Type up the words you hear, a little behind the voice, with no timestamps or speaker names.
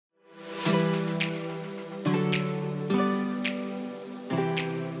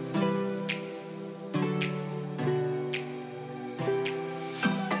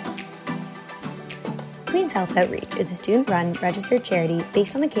Queen's Health Outreach is a student-run registered charity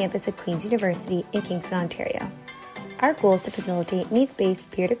based on the campus of Queen's University in Kingston, Ontario. Our goal is to facilitate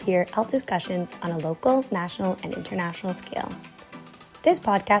needs-based peer-to-peer health discussions on a local, national, and international scale. This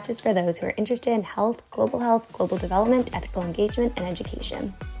podcast is for those who are interested in health, global development, ethical engagement, and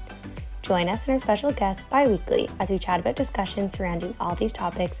education. Join us and our special guests bi-weekly as we chat about discussions surrounding all these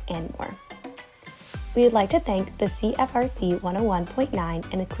topics and more. We would like to thank the CFRC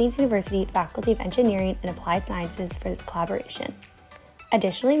 101.9 and the Queen's University Faculty of Engineering and Applied Sciences for this collaboration.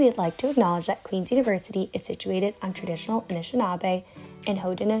 Additionally, we would like to acknowledge that Queen's University is situated on traditional Anishinaabe and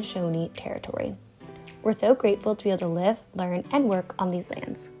Haudenosaunee territory. We're so grateful to be able to live, learn, and work on these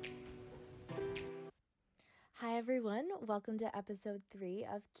lands. Hi everyone, welcome to episode 3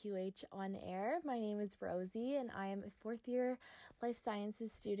 of QH On Air. My name is Rosie and I am a fourth year life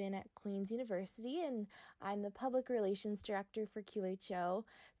sciences student at Queen's University, and I'm the public relations director for QHO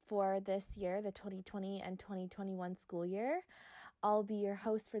for this year, the 2020 and 2021 school year. I'll be your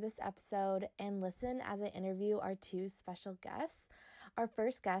host for this episode and listen as I interview our two special guests. Our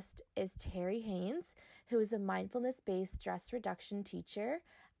first guest is Terry Haynes, who is a mindfulness-based stress reduction teacher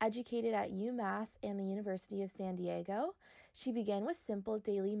educated at UMass and the University of San Diego. She began with simple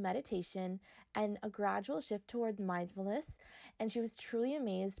daily meditation and a gradual shift toward mindfulness, and she was truly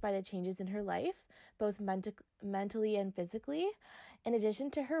amazed by the changes in her life, both mentally and physically. In addition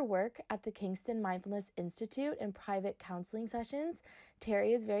to her work at the Kingston Mindfulness Institute and private counseling sessions,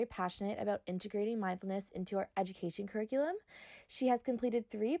 Terry is very passionate about integrating mindfulness into our education curriculum. She has completed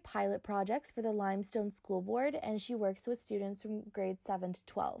 3 pilot projects for the Limestone School Board, and she works with students from grades 7 to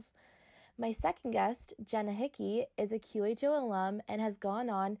 12. My second guest, Jenna Hickey, is a QHO alum and has gone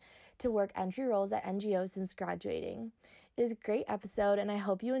on to work entry roles at NGOs since graduating. It is a great episode, and I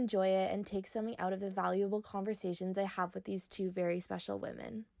hope you enjoy it and take something out of the valuable conversations I have with these two very special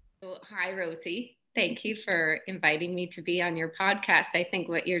women. Hi, Rosie. Thank you for inviting me to be on your podcast. I think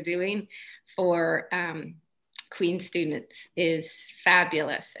what you're doing for Queen students is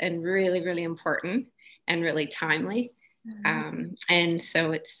fabulous and really, really important and really timely. And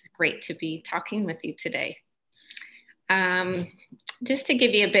so it's great to be talking with you today. Just to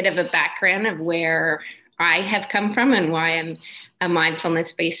give you a bit of a background of where I have come from and why I'm a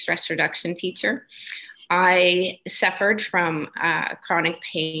mindfulness-based stress reduction teacher. I suffered from chronic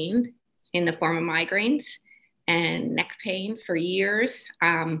pain in the form of migraines and neck pain for years.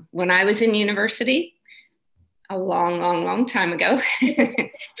 When I was in university, a long time ago,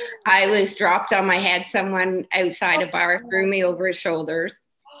 I was dropped on my head. Someone outside a bar threw me over his shoulders.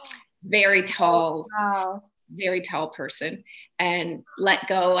 Very tall, very tall person, and let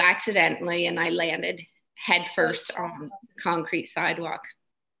go accidentally, and I landed head first on the concrete sidewalk.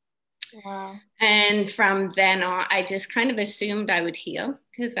 Wow. And from then on, I just kind of assumed I would heal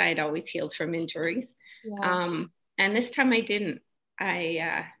because I'd always healed from injuries. Yeah. And this time I didn't.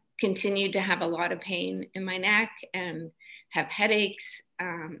 I continued to have a lot of pain in my neck and have headaches.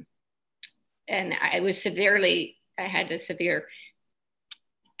 And I had a severe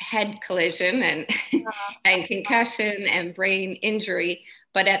head collision and concussion and brain injury.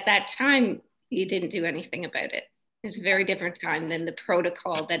 But at that time, you didn't do anything about it. It's a very different time than the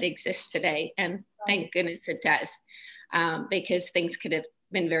protocol that exists today. And thank goodness it does, because things could have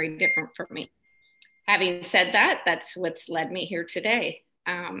been very different for me. Having said that, that's what's led me here today.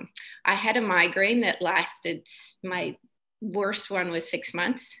 I had a migraine that lasted, my worst one was 6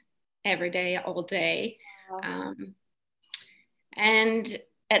 months, every day, all day. And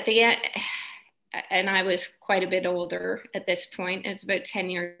at the end, and I was quite a bit older at this point, it was about 10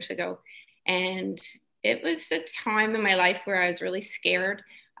 years ago. And it was a time in my life where I was really scared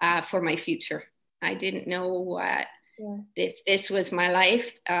for my future. I didn't know if this was my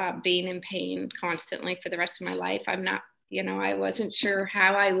life, being in pain constantly for the rest of my life. I wasn't sure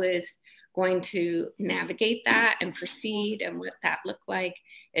how I was going to navigate that and proceed and what that looked like.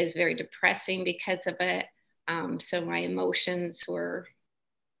 It was very depressing because of it. So my emotions were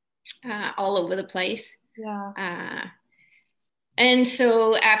all over the place. Yeah. And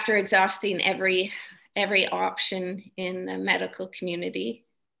so after exhausting every option in the medical community,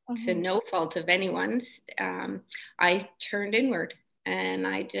 to no fault of anyone's, I turned inward, and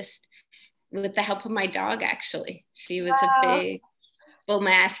I just, with the help of my dog, actually, she was a big bull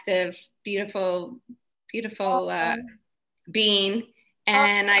mastiff, beautiful being.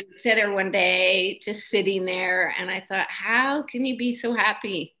 And I looked at her one day just sitting there, and I thought, how can you be so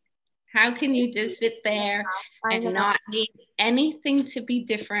happy? How can you just sit there and not need anything to be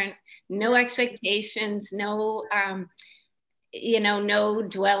different? No expectations, no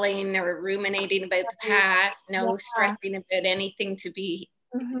dwelling or ruminating about the past, no stressing about anything to be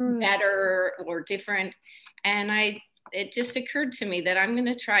better or different. And it just occurred to me that I'm going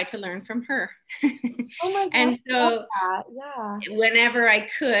to try to learn from her. Oh my And gosh, I love that. Yeah. whenever I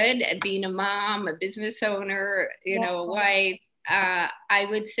could, being a mom, a business owner, Yeah. a wife, I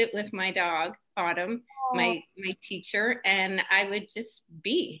would sit with my dog, Autumn, Oh, my teacher, and I would just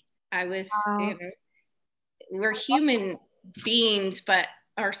be. I was, wow. we're human beings, but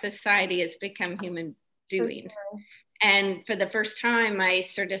our society has become human For doings. sure. And for the first time, I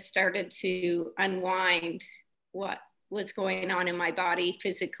sort of started to unwind what was going on in my body,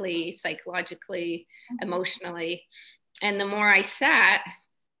 physically, psychologically, emotionally. And the more I sat,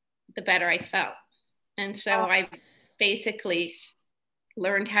 the better I felt. And so Wow. I basically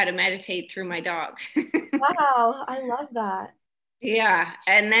learned how to meditate through my dog. Wow, I love that. Yeah.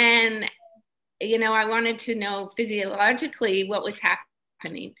 And then, I wanted to know physiologically what was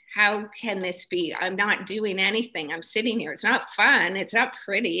happening. How can this be? I'm not doing anything. I'm sitting here. It's not fun. It's not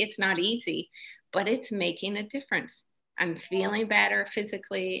pretty. It's not easy, but it's making a difference. I'm feeling better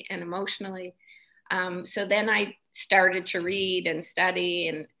physically and emotionally. So then I started to read and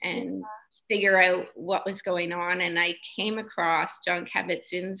study and figure out what was going on. And I came across Jon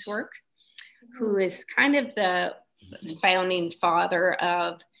Kabat-Zinn's work, who is kind of the founding father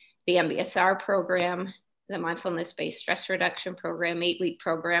of the MBSR program, the mindfulness-based stress reduction program, 8-week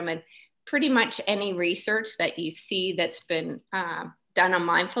program, and pretty much any research that you see that's been done on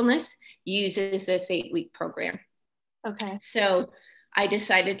mindfulness uses this 8-week program. Okay. So I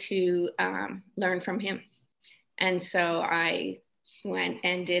decided to learn from him. And so I went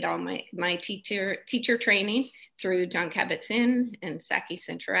and did all my teacher training through Jon Kabat-Zinn and Saki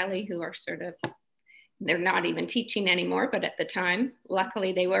Centrelli, who are they're not even teaching anymore, but at the time,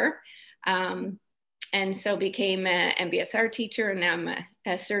 luckily they were. And so became an MBSR teacher, and now I'm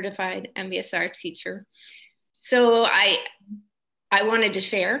a certified MBSR teacher. So I wanted to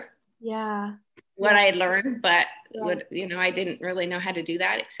share what I had learned, but I didn't really know how to do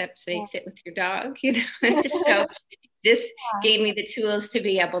that except say sit with your dog, So this gave me the tools to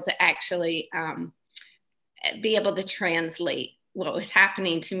be able to actually be able to translate what was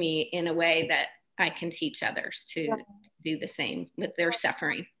happening to me in a way that I can teach others to do the same with their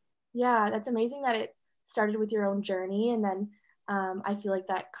suffering. Yeah, that's amazing that it started with your own journey, and then I feel like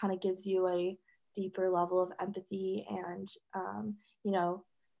that kind of gives you a deeper level of empathy and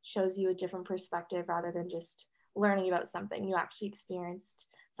shows you a different perspective rather than just learning about something. You actually experienced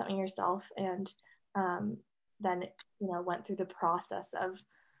something yourself, and then went through the process of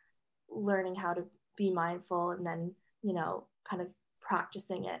learning how to be mindful, and then kind of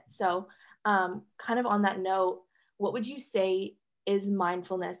practicing it. So kind of on that note, what would you say is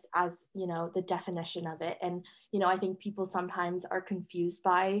mindfulness as the definition of it? And I think people sometimes are confused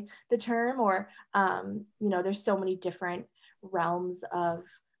by the term, or there's so many different realms of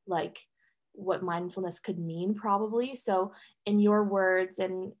like what mindfulness could mean, probably. So in your words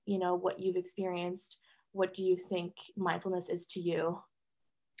and what you've experienced, what do you think mindfulness is to you?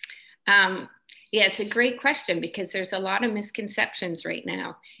 Yeah, it's a great question because there's a lot of misconceptions right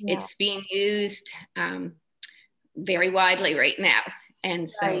now. It's being used very widely right now. And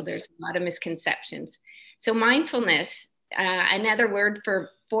so there's a lot of misconceptions. So mindfulness, another word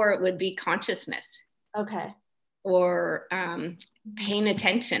for it would be consciousness. Okay. Or paying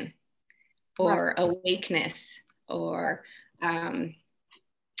attention, or awakeness, or,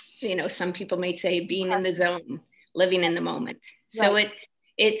 some people may say being in the zone, living in the moment. So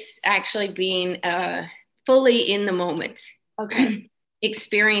it's actually being fully in the moment,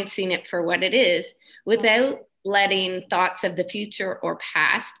 experiencing it for what it is without letting thoughts of the future or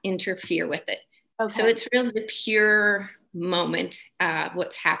past interfere with it. So it's really the pure moment,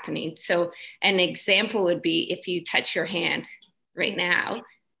 what's happening. So an example would be if you touch your hand right now,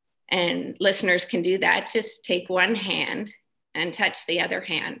 and listeners can do that, just take one hand and touch the other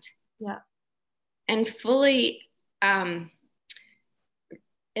hand. Yeah. And fully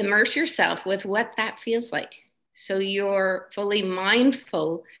immerse yourself with what that feels like. So you're fully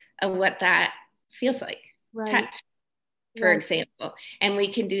mindful of what that feels like. Touch, for example. And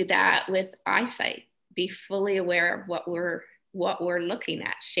we can do that with eyesight. Be fully aware of what we're looking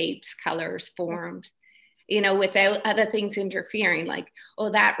at, shapes, colors, forms, without other things interfering, like,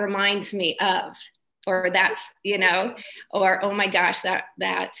 oh, that reminds me of, or that, or, oh my gosh,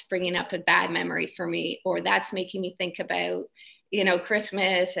 that's bringing up a bad memory for me, or that's making me think about,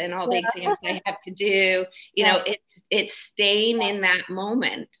 Christmas and all the exams I have to do. It's staying in that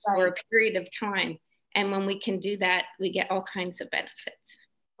moment for a period of time. And when we can do that, we get all kinds of benefits.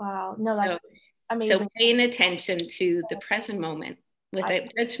 Wow. No, that's amazing. So paying attention to the present moment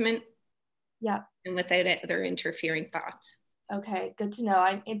without judgment. Yeah. And without other interfering thoughts. Okay, good to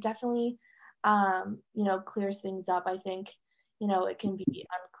know. It definitely clears things up. I think, it can be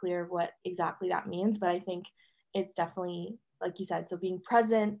unclear what exactly that means, but I think it's definitely, like you said, so being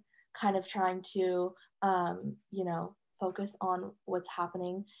present, kind of trying to, focus on what's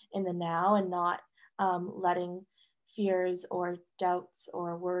happening in the now and not letting fears or doubts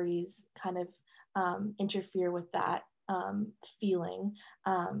or worries kind of interfere with that feeling.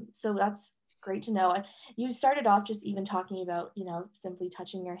 So that's great to know. You started off just even talking about, simply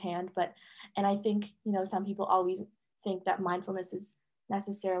touching your hand, and I think, some people always think that mindfulness is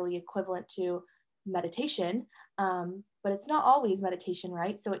necessarily equivalent to meditation, but it's not always meditation,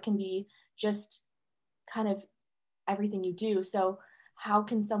 right? So it can be just kind of everything you do. So how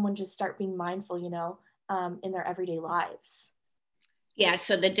can someone just start being mindful, in their everyday lives? Yeah,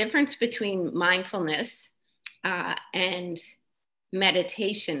 so the difference between mindfulness and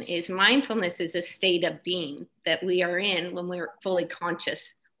meditation is mindfulness is a state of being that we are in when we're fully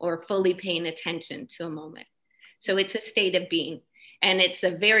conscious or fully paying attention to a moment. So it's a state of being, and it's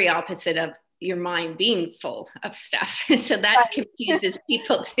the very opposite of your mind being full of stuff. So that confuses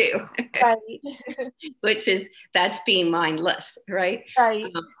people too, which is that's being mindless, right?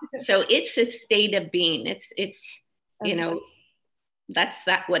 So it's a state of being. It's that's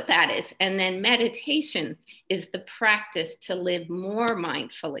what that is. And then meditation is the practice to live more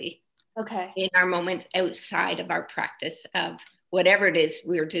mindfully in our moments outside of our practice of whatever it is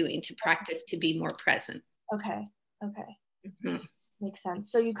we're doing, to practice to be more present. Okay. Mm-hmm. Makes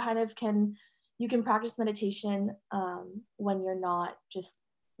sense. So you kind of can practice meditation when you're not just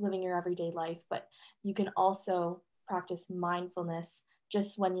living your everyday life, but you can also practice mindfulness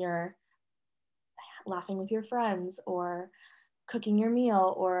just when you're laughing with your friends or cooking your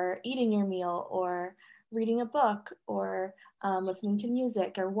meal or eating your meal or reading a book or listening to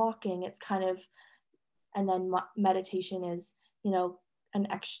music or walking. It's kind of, and then meditation is, an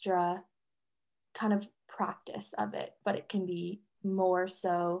extra kind of practice of it, but it can be more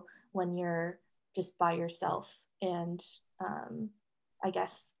so when you're just by yourself and I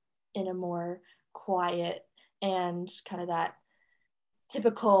guess in a more quiet and kind of that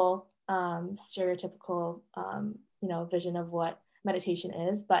typical stereotypical vision of what meditation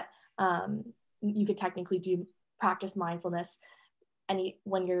is, but you could technically practice mindfulness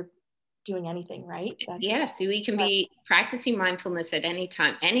when you're doing anything, right? Yes, we can be practicing mindfulness at any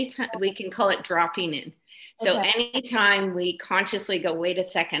time. Anytime, we can call it dropping in. So anytime we consciously go, wait a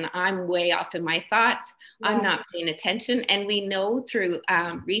second, I'm way off in my thoughts, I'm not paying attention. And we know through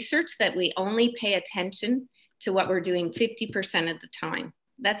research that we only pay attention to what we're doing 50% of the time.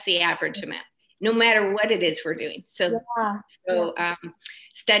 That's the average amount, no matter what it is we're doing. So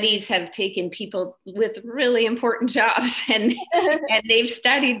studies have taken people with really important jobs and they've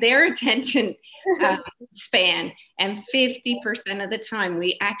studied their attention span. And 50% of the time,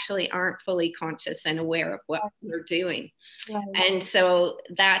 we actually aren't fully conscious and aware of what we're doing. And so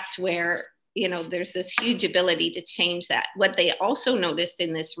that's where, there's this huge ability to change that. What they also noticed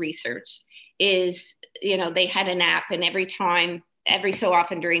in this research is, they had an app, and every so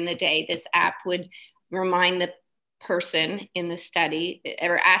often during the day, this app would remind the person in the study,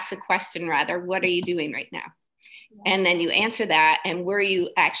 or ask the question rather, what are you doing right now? And then you answer that, and were you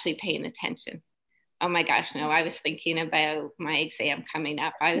actually paying attention? Oh my gosh, no, I was thinking about my exam coming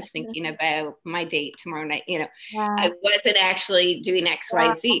up. I was thinking about my date tomorrow night. I wasn't actually doing X,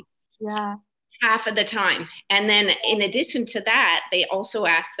 Y, Z. Half of the time. And then in addition to that, they also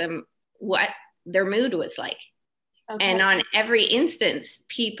asked them what their mood was like. And on every instance,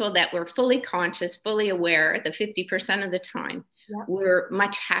 people that were fully conscious, fully aware, the 50% of the time, were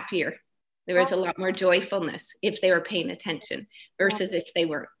much happier. There was a lot more joyfulness if they were paying attention versus if they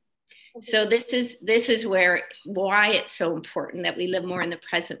weren't. So this is why it's so important that we live more in the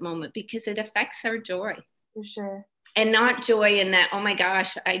present moment, because it affects our joy. For sure. And not joy in that, oh my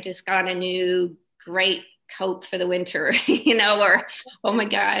gosh, I just got a new great coat for the winter, or, oh my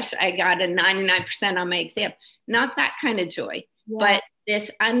gosh, I got a 99% on my exam. Not that kind of joy, but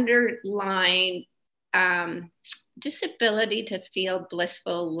this underlying just ability to feel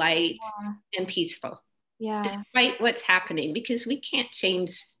blissful, light, and peaceful, despite what's happening, because we can't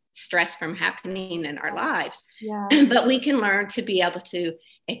change stress from happening in our lives, but we can learn to be able to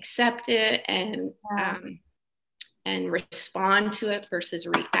accept it and respond to it versus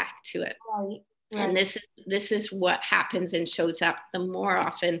react to it. And this is what happens and shows up the more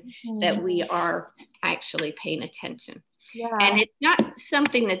often that we are actually paying attention. And it's not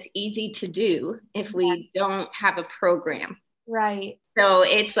something that's easy to do if we don't have a program. So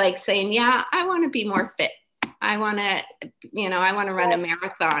it's like saying, I want to be more fit. I want to run a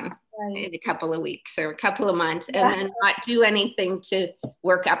marathon in a couple of weeks or a couple of months, and then not do anything to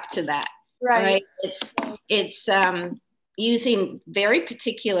work up to that. Right. It's using very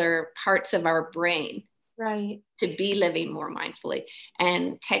particular parts of our brain Right. to be living more mindfully.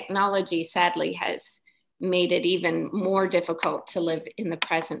 And technology, sadly, has made it even more difficult to live in the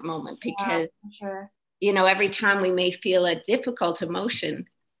present moment because, sure. Every time we may feel a difficult emotion,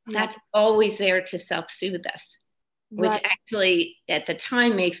 that's always there to self-soothe us, which actually at the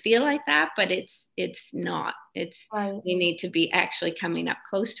time may feel like that, but it's not. We need to be actually coming up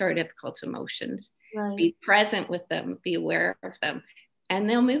close to our difficult emotions, be present with them, be aware of them, and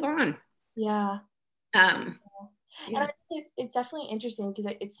they'll move on. Yeah. And I think it's definitely interesting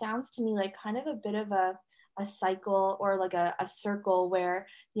because it sounds to me like kind of a bit of a cycle or like a circle where,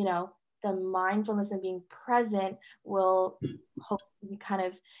 the mindfulness and being present will hopefully kind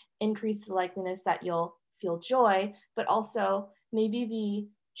of increase the likeliness that you'll feel joy, but also maybe the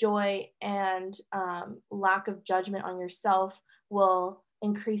joy and lack of judgment on yourself will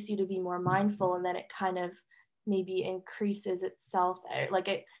increase you to be more mindful, and then it kind of maybe increases itself, like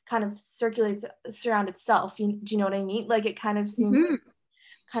it kind of circulates around itself. Do you know what I mean? Like it kind of seems like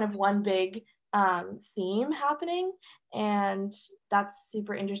kind of one big theme happening, and that's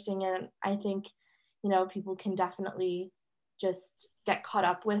super interesting. And I think, people can definitely just get caught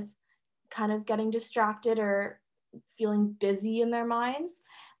up with kind of getting distracted or feeling busy in their minds,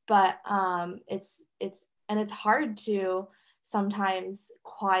 but it's hard to sometimes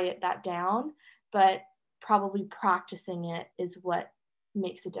quiet that down, but probably practicing it is what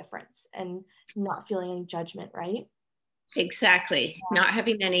makes a difference, and not feeling any judgment, right? Exactly. Not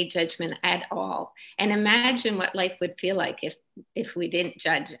having any judgment at all. And imagine what life would feel like if we didn't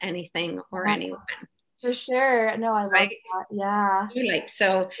judge anything or anyone. For sure. No, I love that. Yeah.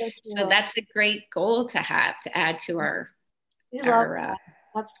 So that's a great goal to have, to add to our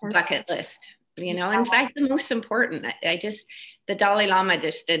bucket list. In fact, the most important, the Dalai Lama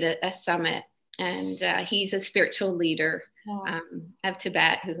just did a summit, and he's a spiritual leader of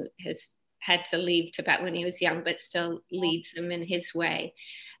Tibet who has had to leave Tibet when he was young, but still leads them in his way.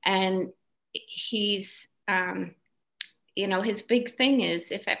 And he's, his big thing is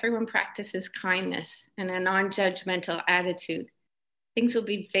if everyone practices kindness and a non-judgmental attitude, things will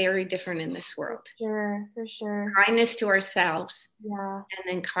be very different in this world. For sure. Kindness to ourselves, and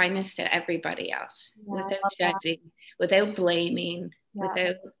then kindness to everybody else, without judging, without blaming,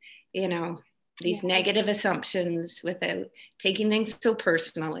 without, these negative assumptions, without taking things so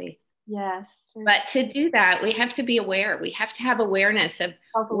personally. Yes. But to do that, we have to be aware. We have to have awareness of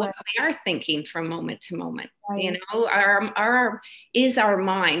what we are thinking from moment to moment. Our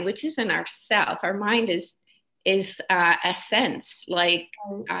mind, which isn't ourself. Our mind is a sense, like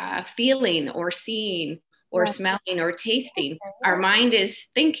feeling or seeing or smelling or tasting. Our mind is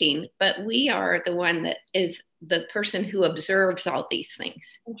thinking, but we are the one that is the person who observes all these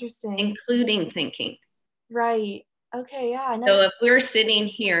things. Interesting. Including thinking. Right. Okay. Yeah. So if we're sitting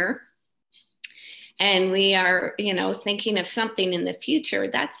here and we are, thinking of something in the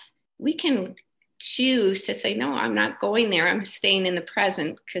future, we can choose to say, no, I'm not going there. I'm staying in the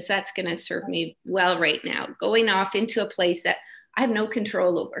present because that's going to serve me well right now. Going off into a place that I have no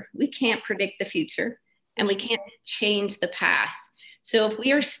control over. We can't predict the future and we can't change the past. So if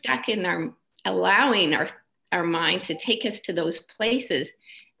we are stuck in allowing our mind to take us to those places,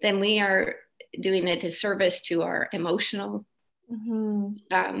 then we are doing a disservice to our emotional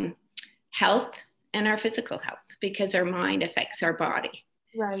health and our physical health, because our mind affects our body.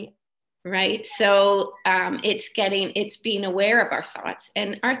 Right. So it's being aware of our thoughts,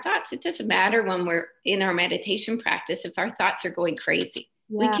 and our thoughts. It doesn't matter when we're in our meditation practice, if our thoughts are going crazy,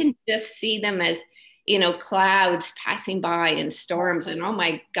 we can just see them as, clouds passing by and storms. And oh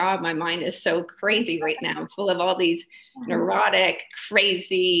my God, my mind is so crazy right now. I'm full of all these neurotic,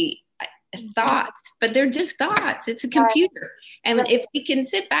 crazy thoughts, but they're just thoughts. It's a computer. And if we can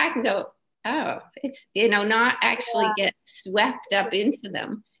sit back and go, oh, it's, not actually get swept up into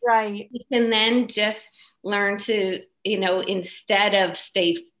them. We can then just learn to, instead of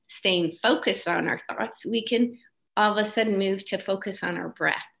staying focused on our thoughts, we can all of a sudden move to focus on our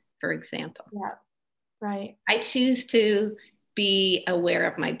breath, for example. I choose to be aware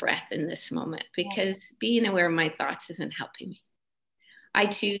of my breath in this moment, because being aware of my thoughts isn't helping me. I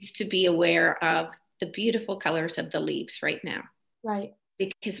choose to be aware of the beautiful colors of the leaves right now.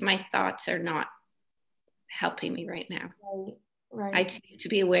 Because my thoughts are not helping me right now. I choose to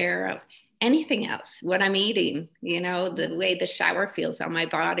be aware of anything else, what I'm eating, the way the shower feels on my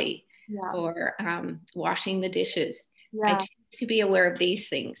body, or washing the dishes. I choose to be aware of these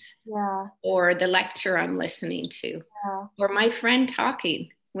things, or the lecture I'm listening to, or my friend talking,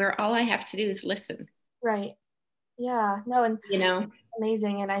 where all I have to do is listen. No, and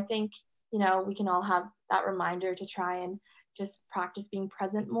amazing. And I think you know, we can all have that reminder to try and just practice being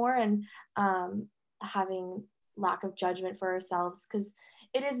present more, and having lack of judgment for ourselves, because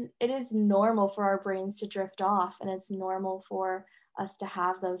it is normal for our brains to drift off, and it's normal for us to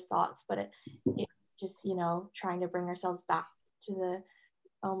have those thoughts, but it just, you know, trying to bring ourselves back to the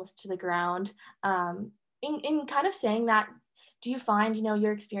almost to the ground. In kind of saying that, do you find, you know,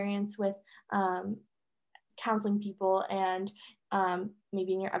 your experience with counseling people, and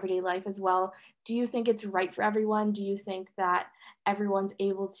maybe in your everyday life as well, do you think it's right for everyone? Do you think that everyone's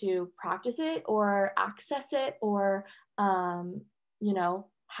able to practice it or access it, or you know,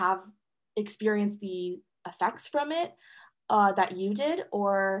 have experienced the effects from it that you did?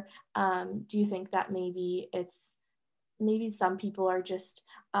 Or do you think that maybe some people are just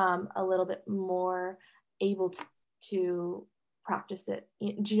a little bit more able to practice it?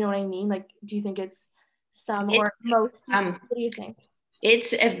 Do you know what I mean? Like, do you think it's some or most people? What do you think?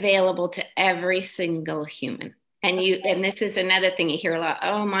 It's available to every single human. And this is another thing you hear a lot.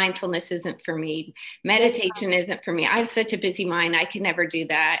 Oh, mindfulness isn't for me. Meditation isn't for me. I have such a busy mind. I can never do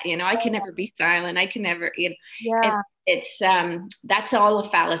that. You know, I can never be silent. I can never, you know, it's that's all a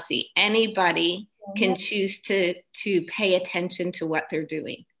fallacy. Anybody can choose to pay attention to what they're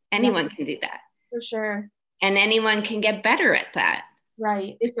doing. Anyone can do that. For sure. And anyone can get better at that.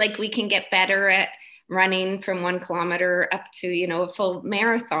 Right. It's like we can get better at running from 1 kilometer up to, you know, a full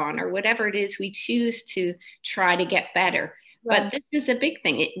marathon or whatever it is we choose to try to get better. Right. But this is a big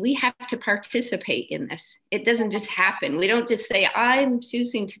thing. We have to participate in this. It doesn't just happen. We don't just say, I'm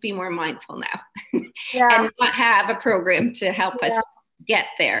choosing to be more mindful now and not have a program to help us get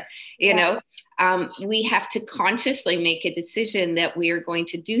there. You know, we have to consciously make a decision that we are going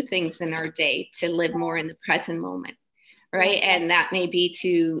to do things in our day to live more in the present moment. Right. And that may be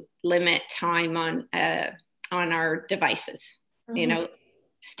to limit time on our devices, you know,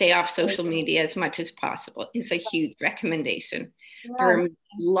 stay off social media as much as possible is a huge recommendation for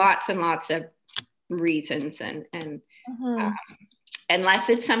lots and lots of reasons. And unless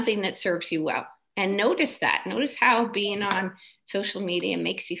it's something that serves you well, and notice how being on social media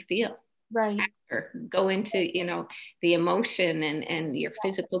makes you feel. Right. Or go into, you know, the emotion and your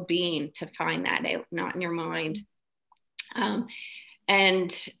physical being to find that out, not in your mind. And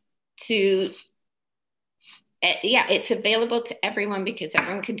to, it's available to everyone because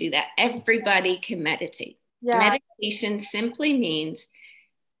everyone can do that. Everybody can meditate. Meditation simply means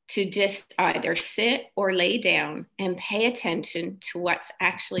to just either sit or lay down and pay attention to what's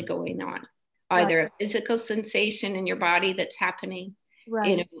actually going on, either a physical sensation in your body that's happening,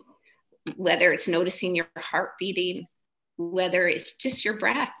 you know, whether it's noticing your heart beating, whether it's just your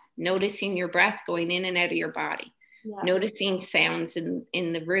breath, noticing your breath going in and out of your body. Noticing sounds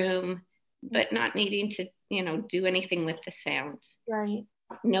in the room, but not needing to, you know, do anything with the sounds. Right.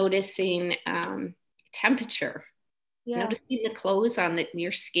 Noticing temperature. Noticing the clothes on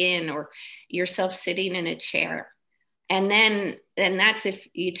your skin, or yourself sitting in a chair. And then that's if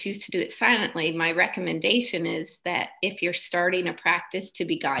you choose to do it silently. My recommendation is that if you're starting a practice, to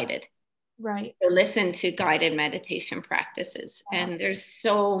be guided. Right. So listen to guided meditation practices. And there's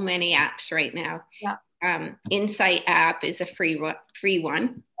so many apps right now. Insight app is a free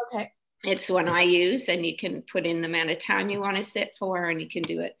one. Okay. It's one I use, and you can put in the amount of time you want to sit for, and you can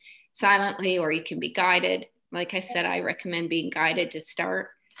do it silently, or you can be guided. Like I said, I recommend being guided to start.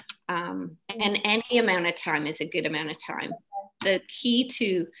 And any amount of time is a good amount of time. The key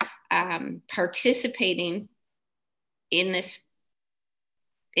to participating in this,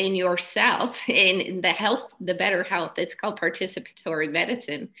 in yourself, in the better health, it's called participatory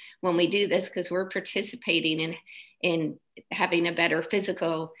medicine when we do this, because we're participating in having a better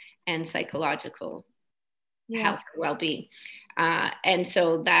physical and psychological health or well-being. And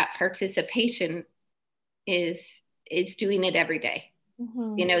so that participation is doing it every day.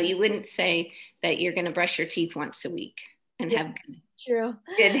 You know, you wouldn't say that you're going to brush your teeth once a week and have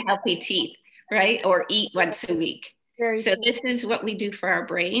good healthy teeth, right? Or eat once a week. So this is what we do for our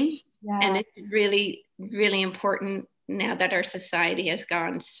brain. And it's really, really important now that our society has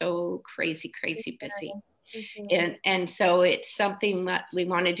gone so crazy busy. And so it's something that we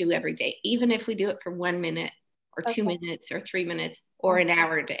want to do every day, even if we do it for 1 minute or 2 minutes or 3 minutes or an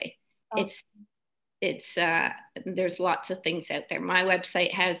hour a day. It's there's lots of things out there. My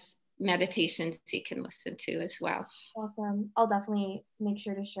website has meditations you can listen to as well. Awesome. I'll definitely make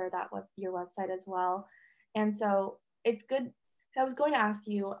sure to share that with your website as well. And so it's good. I was going to ask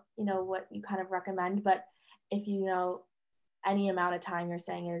you, you know, what you kind of recommend, but if you know, any amount of time you're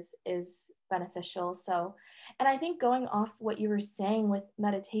saying is beneficial. So, and I think going off what you were saying with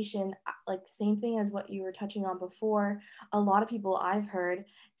meditation, like same thing as what you were touching on before, a lot of people I've heard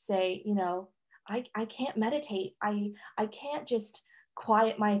say, you know, I can't meditate. I can't just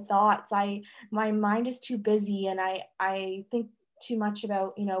quiet my thoughts. My mind is too busy, and I think too much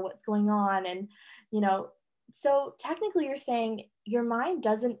about, you know, what's going on. And, you know, so technically you're saying your mind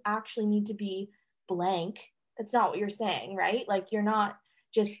doesn't actually need to be blank. That's not what you're saying, right? Like you're not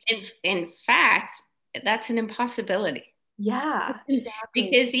just In fact, that's an impossibility. Yeah, exactly.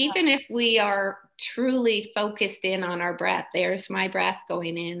 Because even if we are truly focused in on our breath, there's my breath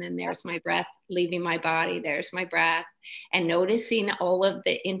going in and there's my breath leaving my body, there's my breath, and noticing all of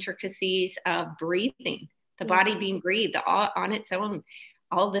the intricacies of breathing, the body being breathed all on its own,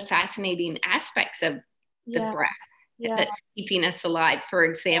 all the fascinating aspects of the breath that's keeping us alive. For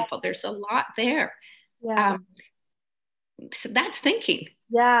example, there's a lot there. So that's thinking.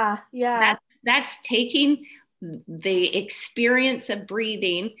 That's taking the experience of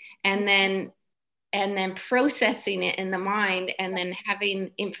breathing and then processing it in the mind and then having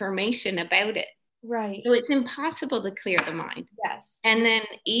information about it. Right. So it's impossible to clear the mind. Yes. And then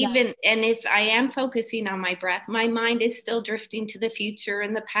and if I am focusing on my breath, my mind is still drifting to the future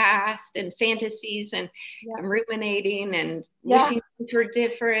and the past and fantasies and ruminating and wishing things were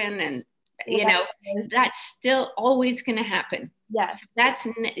different. And, you know, that's still always going to happen. Yes. So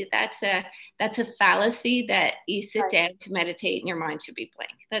that's a fallacy that you sit down to meditate and your mind should be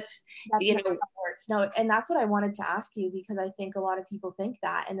blank. That's you know, how it works. No, and that's what I wanted to ask you, because I think a lot of people think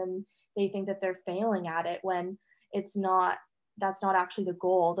that, and then they think that they're failing at it when it's not. That's not actually the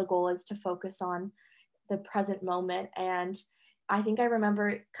goal. The goal is to focus on the present moment. And I think I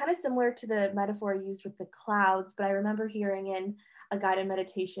remember, kind of similar to the metaphor used with the clouds, but I remember hearing in a guided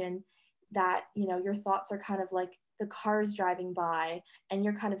meditation that, you know, your thoughts are kind of like the cars driving by, and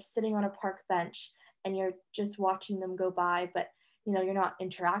you're kind of sitting on a park bench and you're just watching them go by, but you know, you're not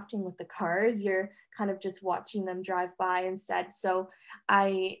interacting with the cars, you're kind of just watching them drive by instead. So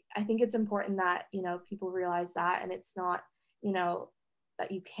I think it's important that, you know, people realize that, and it's not, you know,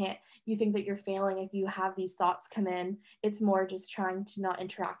 that you think that you're failing if you have these thoughts come in. It's more just trying to not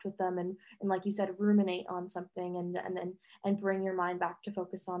interact with them, and like you said, ruminate on something, and bring your mind back to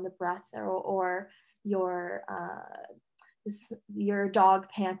focus on the breath, or your dog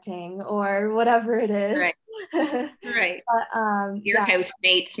panting or whatever it is. Right. But, your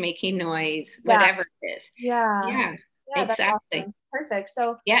housemates making noise, whatever it is. Yeah, exactly. Awesome. Perfect.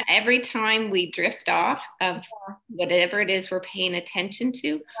 So every time we drift off of whatever it is we're paying attention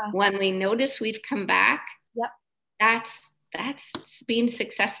to, when we notice we've come back, that's being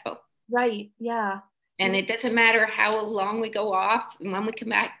successful. Right. Yeah. And it doesn't matter how long we go off. When we come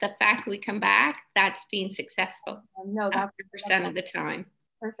back, the fact we come back, that's being successful. No, that's 100% of the time.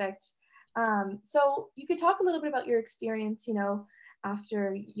 Perfect. So you could talk a little bit about your experience, you know,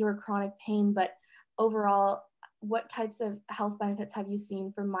 after your chronic pain, but overall, what types of health benefits have you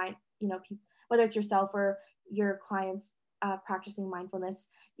seen from you know, whether it's yourself or your clients practicing mindfulness?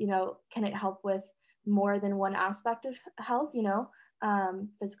 You know, can it help with more than one aspect of health, you know,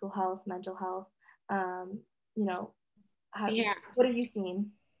 physical health, mental health? You know, what have you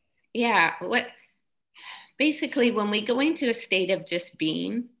seen? Basically, when we go into a state of just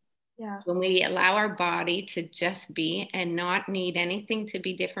being, when we allow our body to just be and not need anything to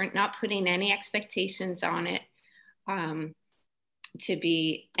be different, not putting any expectations on it to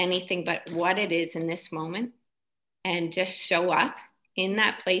be anything but what it is in this moment, and just show up in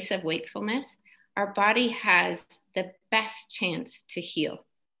that place of wakefulness, our body has the best chance to heal.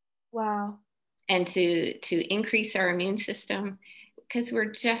 Wow. And to increase our immune system, because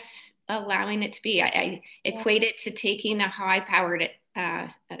we're just allowing it to be. I equate it to taking a high-powered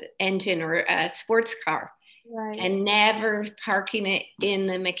engine or a sports car, and never parking it in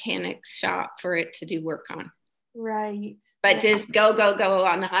the mechanic's shop for it to do work on. Right. But just go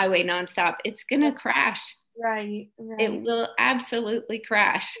on the highway nonstop. It's going to crash. Right. It will absolutely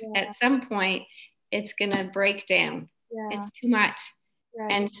crash. At some point, it's going to break down. It's too much.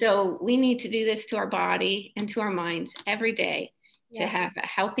 And so we need to do this to our body and to our minds every day to have a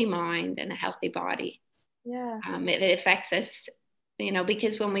healthy mind and a healthy body. It affects us, you know,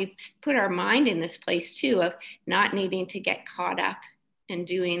 because when we put our mind in this place too of not needing to get caught up and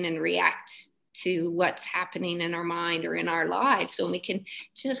doing and react to what's happening in our mind or in our lives, so we can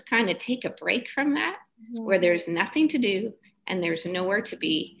just kind of take a break from that, where there's nothing to do and there's nowhere to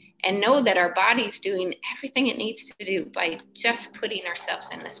be, and know that our body's doing everything it needs to do by just putting ourselves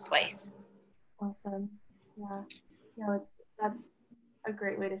in this place. Awesome. Yeah. No, that's a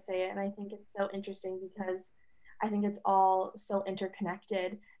great way to say it. And I think it's so interesting because I think it's all so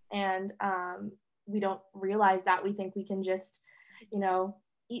interconnected, and we don't realize that. We think we can just,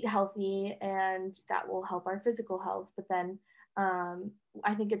 eat healthy and that will help our physical health. But then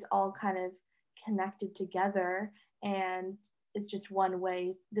I think it's all kind of connected together, and it's just one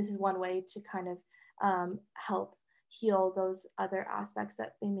way. This is one way to kind of help heal those other aspects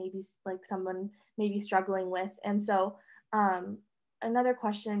that they may be, like, someone may be struggling with. And so another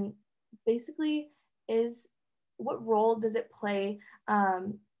question basically is, what role does it play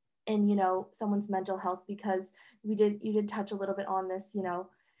in someone's mental health? Because you did touch a little bit on this,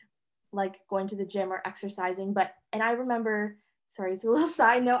 like going to the gym or exercising. And I remember, sorry, it's a little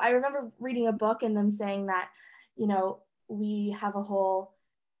side note, I remember reading a book and them saying that we have a whole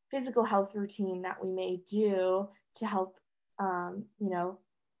physical health routine that we may do to help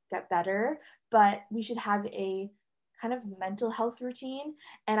get better, but we should have a kind of mental health routine.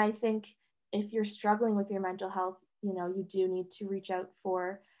 And I think if you're struggling with your mental health, you do need to reach out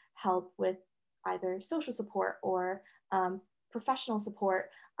for help with either social support or professional support.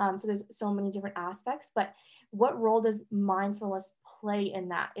 So there's so many different aspects, but what role does mindfulness play in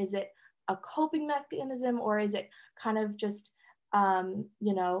that? Is it a coping mechanism, or is it kind of just,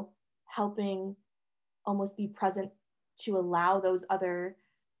 helping almost be present to allow those other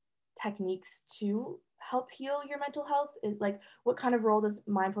techniques to help heal your mental health? Is like, what kind of role does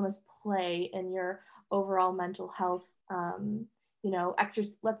mindfulness play in your overall mental health,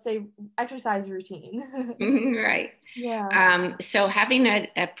 let's say exercise routine? Right. Yeah. So having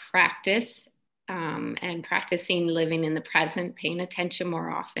a practice and practicing living in the present, paying attention more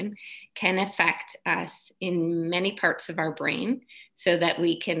often, can affect us in many parts of our brain, so that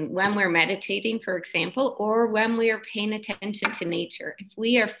we can, when we're meditating, for example, or when we are paying attention to nature, if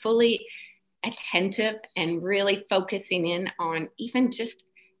we are fully attentive and really focusing in on even just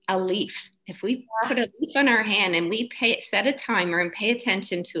a leaf, if we put a leaf on our hand and we set a timer and pay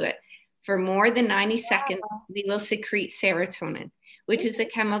attention to it for more than 90 seconds, we will secrete serotonin, which is a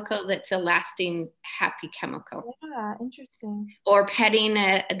chemical that's a lasting happy chemical. Yeah, interesting. Or petting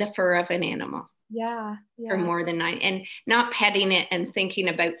the fur of an animal. Yeah. For more than 9, and not petting it and thinking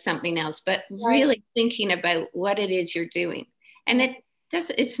about something else, but really thinking about what it is you're doing. And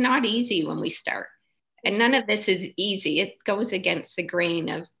it's not easy when we start. And none of this is easy. It goes against the grain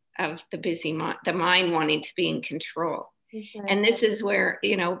of the busy mind, the mind wanting to be in control. Sure. And this is where,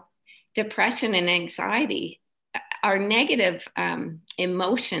 depression and anxiety are negative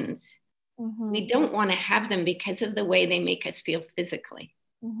emotions. Mm-hmm. We don't want to have them because of the way they make us feel physically.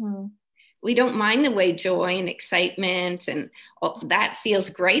 Mm-hmm. We don't mind the way joy and excitement and that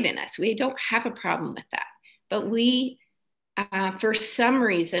feels great in us. We don't have a problem with that. But we, for some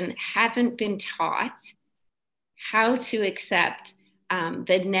reason, haven't been taught how to accept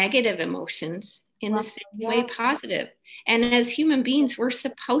the negative emotions in the same way positive. And as human beings, we're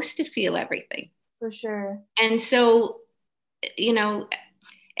supposed to feel everything. For sure. And so,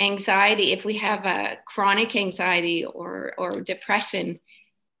 anxiety, if we have a chronic anxiety or depression,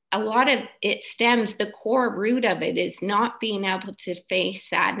 a lot of it stems, the core root of it is not being able to face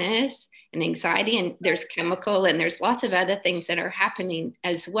sadness and anxiety. And there's chemical and there's lots of other things that are happening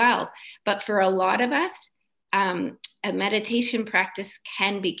as well. But for a lot of us, a meditation practice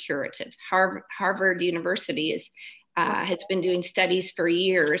can be curative. Harvard University has been doing studies for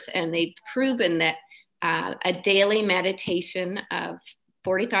years, and they've proven that a daily meditation of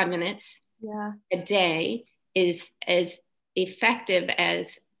 45 minutes a day is as effective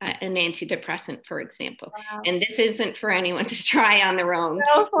as an antidepressant, for example. Wow. And this isn't for anyone to try on their own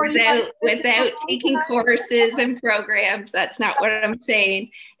without taking courses and programs. That's not what I'm saying.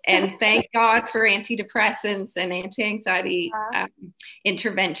 And thank God for antidepressants and anti-anxiety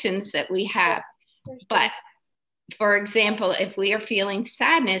interventions that we have. But for example, if we are feeling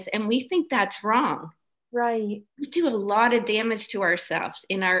sadness and we think that's wrong, right, we do a lot of damage to ourselves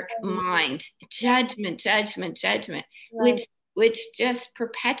in our mind. Judgment, which just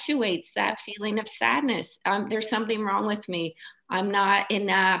perpetuates that feeling of sadness. There's something wrong with me. I'm not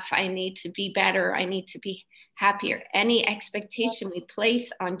enough. I need to be better. I need to be happier. Any expectation we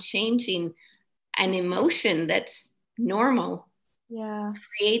place on changing an emotion that's normal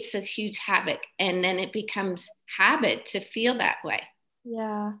creates this huge havoc. And then it becomes habit to feel that way.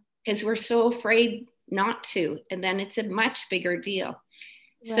 Yeah. Because we're so afraid not to. And then it's a much bigger deal.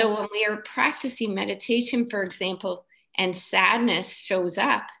 Right. So when we are practicing meditation, for example, and sadness shows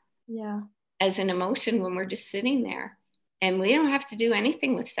up as an emotion when we're just sitting there, and we don't have to do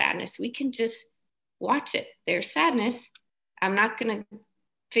anything with sadness. We can just watch it. There's sadness. I'm not going to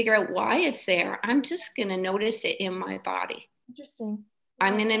figure out why it's there. I'm just going to notice it in my body. Interesting.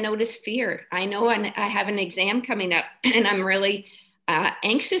 I'm going to notice fear. I know I have an exam coming up and I'm really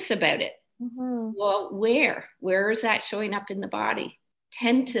anxious about it. Mm-hmm. Well, where is that showing up in the body?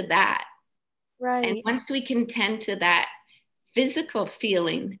 Tend to that. Right. And once we can tend to that physical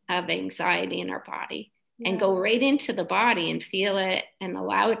feeling of anxiety in our body and go right into the body and feel it and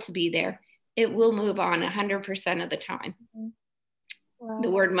allow it to be there, it will move on 100% of the time. Mm-hmm. Wow.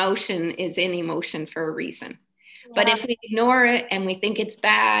 The word motion is in emotion for a reason. But if we ignore it and we think it's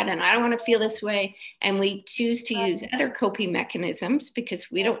bad and I don't want to feel this way, and we choose to use other coping mechanisms because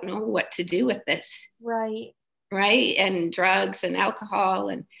we don't know what to do with this. Right. And drugs and alcohol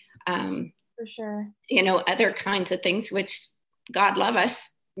and for sure, other kinds of things, which God love us.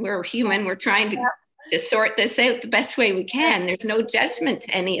 We're human. We're trying to sort this out the best way we can. There's no judgment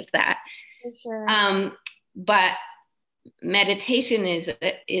to any of that. For sure. But meditation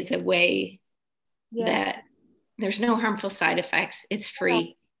is a way that there's no harmful side effects. It's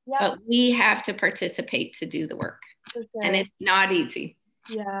free, but we have to participate to do the work. For sure. And it's not easy.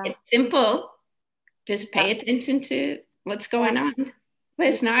 Yeah. It's simple. Just pay attention to what's going on, but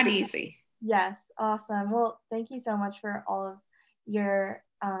it's not easy. Yes. Awesome. Well, thank you so much for all of your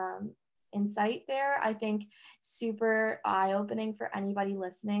insight there. I think super eye-opening for anybody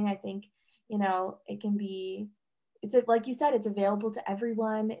listening. I think, it can be, it's like you said, it's available to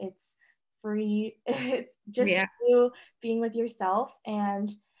everyone. It's free. It's just you being with yourself.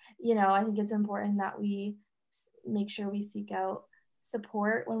 And, I think it's important that we make sure we seek out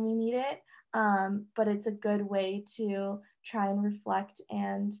support when we need it. But it's a good way to try and reflect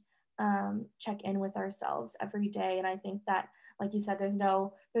and check in with ourselves every day. And I think that, like you said, there's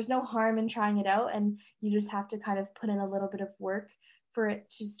no harm in trying it out, and you just have to kind of put in a little bit of work for it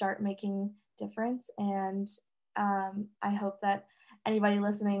to start making difference. And I hope that anybody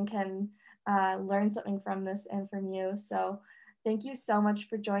listening can learn something from this and from you. So thank you so much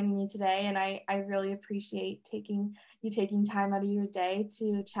for joining me today. And I really appreciate taking time out of your day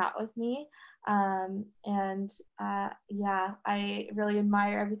to chat with me. I really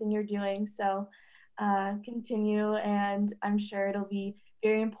admire everything you're doing. So continue, and I'm sure it'll be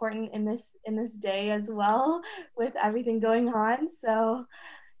very important in this day as well with everything going on. So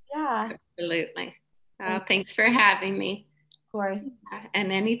yeah. Absolutely. Thanks for having me. Of course.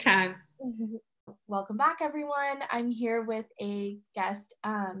 And anytime. Welcome back, everyone. I'm here with a guest,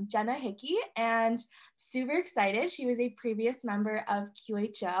 Jenna Hickey, and super excited. She was a previous member of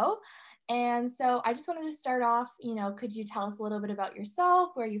QHO. And so I just wanted to start off, could you tell us a little bit about yourself?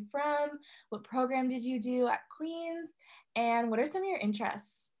 Where are you from? What program did you do at Queen's? And what are some of your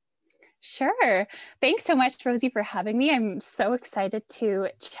interests? Sure. Thanks so much, Rosie, for having me. I'm so excited to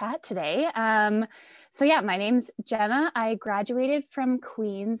chat today. My name's Jenna. I graduated from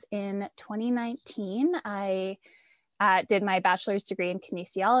Queen's in 2019. I did my bachelor's degree in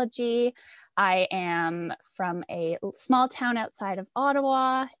kinesiology. I am from a small town outside of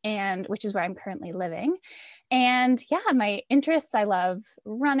Ottawa, which is where I'm currently living. And my interests, I love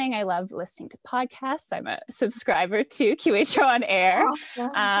running. I love listening to podcasts. I'm a subscriber to QHO on Air.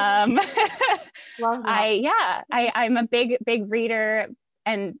 Awesome. Love that. I'm a big reader,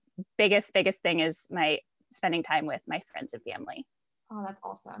 and biggest thing is my spending time with my friends and family. Oh, that's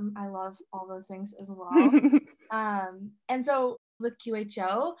awesome. I love all those things as well. And so with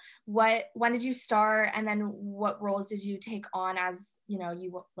QHO, when did you start, and then what roles did you take on as,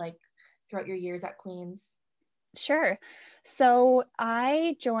 you like throughout your years at Queen's? Sure. So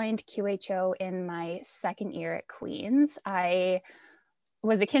I joined QHO in my second year at Queen's. I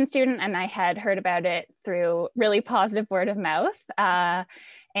was a kin student, and I had heard about it through really positive word of mouth.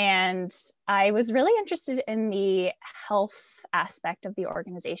 And I was really interested in the health aspect of the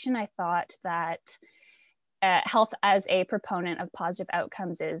organization. I thought that health as a proponent of positive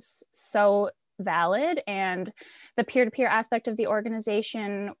outcomes is so valid, and the peer-to-peer aspect of the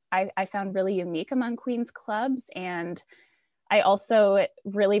organization I found really unique among Queen's clubs. And I also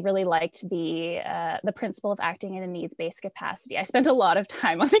really liked the principle of acting in a needs-based capacity. I spent a lot of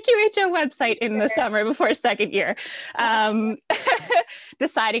time on the QHO website in the summer before second year,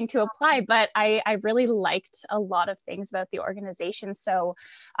 deciding to apply, but I really liked a lot of things about the organization. So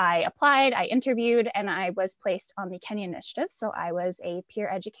I applied, I interviewed, and I was placed on the Kenya Initiative. So I was a peer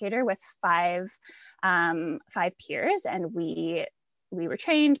educator with five peers, and we were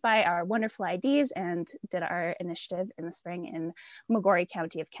trained by our wonderful IDs and did our initiative in the spring in Migori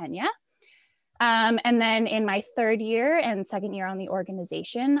County of Kenya. And then in my third year and second year on the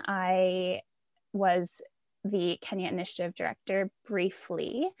organization, I was the Kenya Initiative Director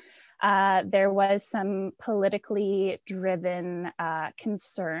briefly. There was some politically driven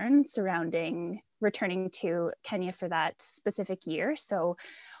concern surrounding returning to Kenya for that specific year. So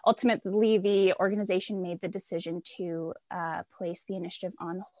ultimately, the organization made the decision to place the initiative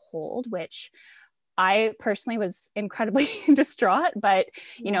on hold, which I personally was incredibly distraught, but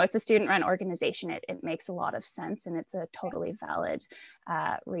it's a student-run organization. It makes a lot of sense, and it's a totally valid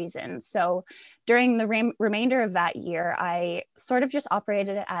reason. So during the remainder of that year, I sort of just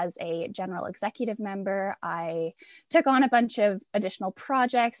operated as a general executive member. I took on a bunch of additional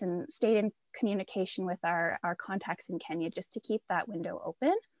projects and stayed in communication with our contacts in Kenya just to keep that window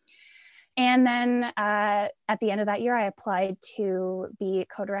open. And then at the end of that year, I applied to be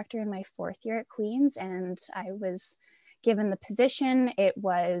co-director in my 4th year at Queen's, and I was given the position. It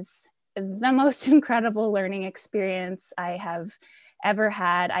was the most incredible learning experience I have ever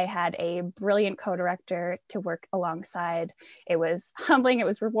had. I had a brilliant co-director to work alongside. It was humbling, it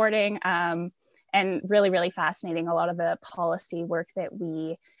was rewarding, and really, really fascinating. A lot of the policy work that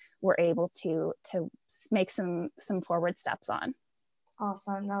we were able to make some forward steps on.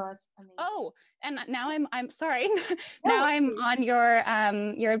 Awesome. No, that's amazing. Oh, and now I'm sorry. Now I'm on your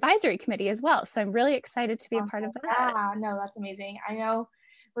advisory committee as well. So I'm really excited to be a part of that. Yeah, no, that's amazing. I know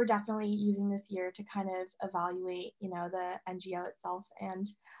we're definitely using this year to kind of evaluate, the NGO itself and,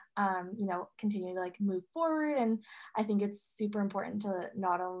 continue to like move forward. And I think it's super important to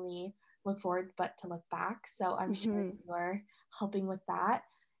not only look forward, but to look back. So I'm sure you're helping with that.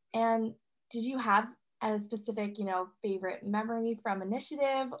 And did you have a specific, favorite memory from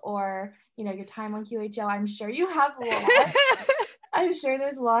initiative or, your time on QHO? I'm sure you have a lot. I'm sure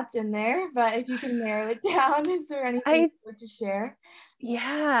there's lots in there, but if you can narrow it down, is there anything you'd like to share?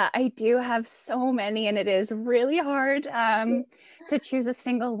 Yeah, I do have so many, and it is really hard to choose a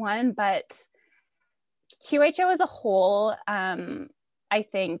single one, but QHO as a whole, I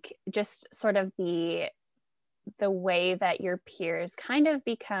think just sort of the way that your peers kind of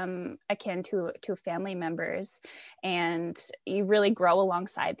become akin to family members, and you really grow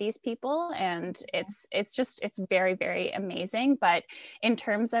alongside these people, and it's very, very amazing. But in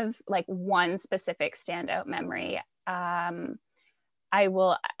terms of like one specific standout memory, I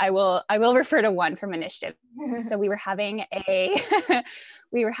will refer to one from initiative. So we were having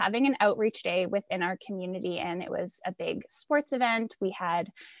an outreach day within our community, and it was a big sports event. We had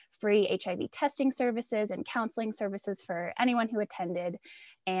free HIV testing services and counseling services for anyone who attended.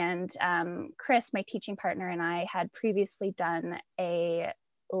 And Chris, my teaching partner, and I had previously done a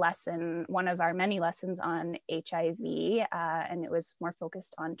lesson, one of our many lessons on HIV, and it was more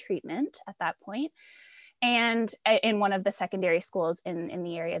focused on treatment at that point. And in one of the secondary schools in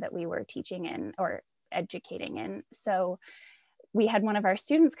the area that we were teaching in or educating in. So we had one of our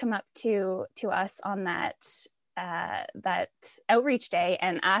students come up to us on that outreach day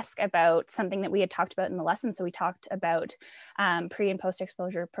and ask about something that we had talked about in the lesson. So we talked about pre and post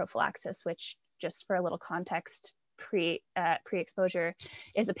exposure prophylaxis, which, just for a little context, pre-exposure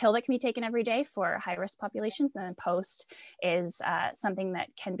is a pill that can be taken every day for high-risk populations, and then post is something that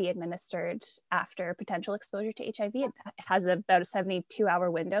can be administered after potential exposure to HIV. It has about a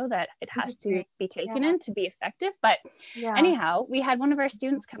 72-hour window that it has to be taken in to be effective. But anyhow, we had one of our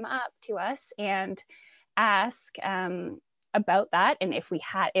students come up to us and ask about that, and if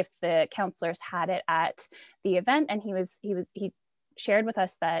the counselors had it at the event. And he shared with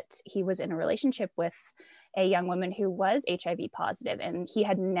us that he was in a relationship with a young woman who was HIV positive, and he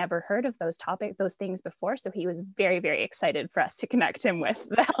had never heard of those things before. So he was very, very excited for us to connect him with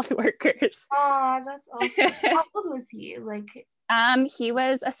the health workers. Oh, that's awesome. How old was he? He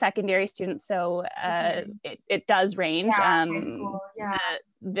was a secondary student, so it does range. High school,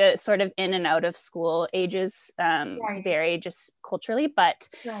 The sort of in and out of school ages vary just culturally, but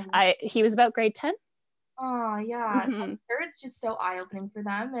he was about grade 10. Oh, yeah. I'm sure it's just so eye-opening for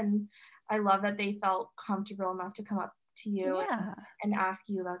them. And I love that they felt comfortable enough to come up to you and ask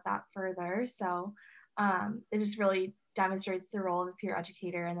you about that further. So it just really demonstrates the role of a peer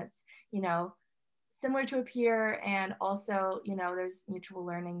educator. And it's, similar to a peer, and also, there's mutual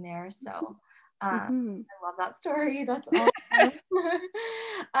learning there. So I love that story. That's awesome.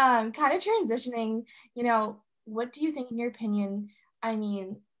 Kind of transitioning, what do you think, in your opinion,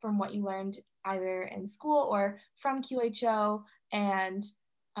 from what you learned either in school or from QHO and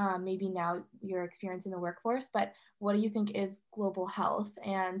maybe now your experience in the workforce, but what do you think is global health,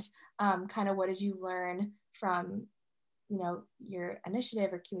 and kind of what did you learn from, your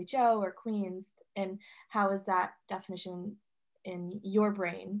initiative or QHO or Queen's, and how is that definition in your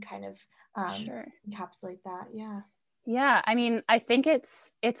brain kind of encapsulate that? Yeah, I think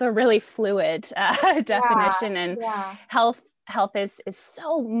it's a really fluid definition, and health health is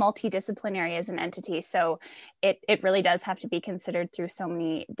so multidisciplinary as an entity. So it really does have to be considered through so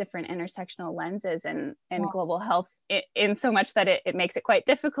many different intersectional lenses and global health in so much that it makes it quite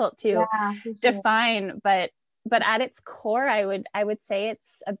difficult to define. But at its core, I would say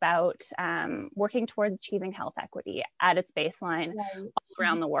it's about working towards achieving health equity at its baseline all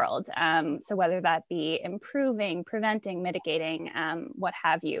around the world. So whether that be improving, preventing, mitigating, what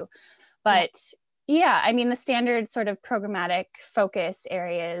have you. But yeah, I mean, the standard sort of programmatic focus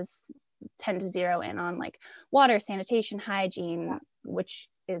areas tend to zero in on like water, sanitation, hygiene, which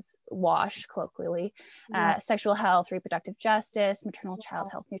is WASH colloquially, sexual health, reproductive justice, maternal child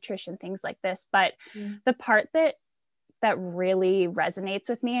health, nutrition, things like this. But the part that really resonates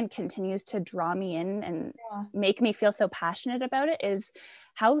with me and continues to draw me in and make me feel so passionate about it is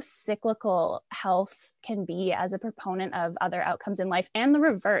how cyclical health can be as a proponent of other outcomes in life, and the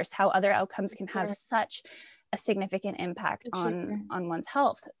reverse, how other outcomes can have such a significant impact on one's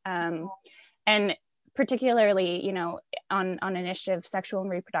health. And particularly, you know, on initiative, sexual and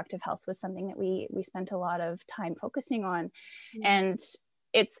reproductive health was something that we spent a lot of time focusing on. And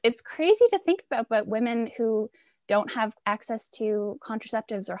it's crazy to think about, but women who don't have access to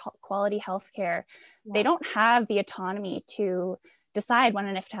contraceptives or quality health care, they don't have the autonomy to decide when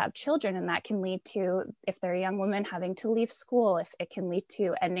and if to have children. And that can lead to, if they're a young woman, having to leave school, if it can lead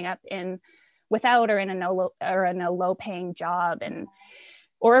to ending up without or in a low paying job,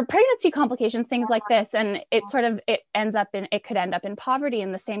 or pregnancy complications, things like this. And it could end up in poverty,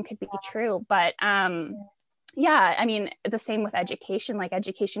 and the same could be true. But yeah, I mean, the same with education. Like,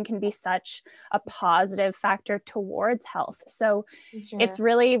 education can be such a positive factor towards health. So it's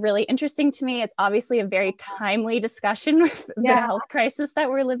really, really interesting to me. It's obviously a very timely discussion with the health crisis that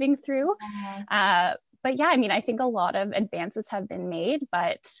we're living through. But yeah, I mean, I think a lot of advances have been made,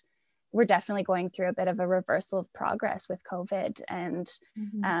 but we're definitely going through a bit of a reversal of progress with COVID. And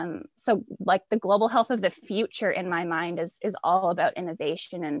so like the global health of the future in my mind is all about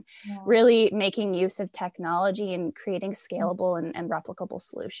innovation and really making use of technology and creating scalable and replicable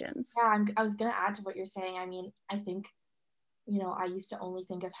solutions. Yeah, I was going to add to what you're saying. I mean, I think, you know, I used to only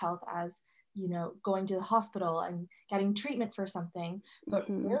think of health as, you know, going to the hospital and getting treatment for something, but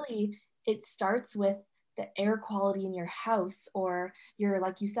really it starts with the air quality in your house, or your,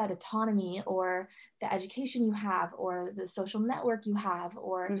 like you said, autonomy, or the education you have, or the social network you have,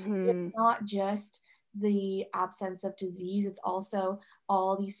 or it's not just the absence of disease, it's also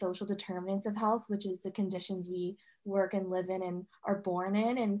all these social determinants of health, which is the conditions we work and live in and are born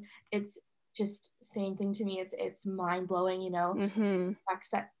in. And it's just same thing to me. It's mind-blowing, you know, facts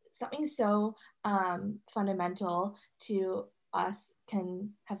that something so fundamental to us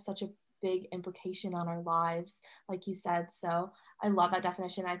can have such a big implication on our lives, like you said. So I love that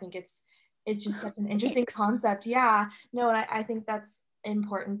definition. I think it's just such an interesting concept. Yeah, no, and I think that's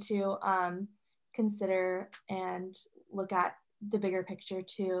important to consider and look at the bigger picture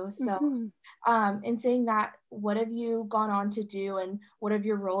too. So in saying that, what have you gone on to do, and what have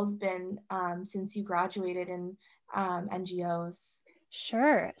your roles been since you graduated in NGOs?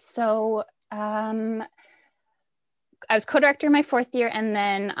 Sure. So I was co-director my fourth year, and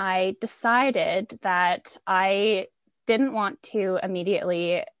then I decided that I didn't want to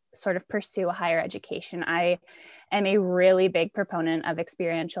immediately sort of pursue a higher education. I am a really big proponent of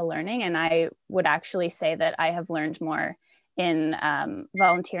experiential learning, and I would actually say that I have learned more in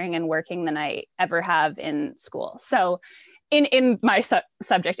volunteering and working than I ever have in school. So in my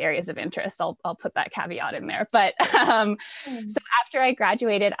subject areas of interest, I'll put that caveat in there. But so after I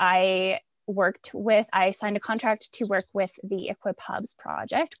graduated, I signed a contract to work with the Equip Hubs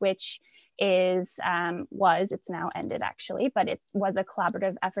project, which it's now ended actually, but it was a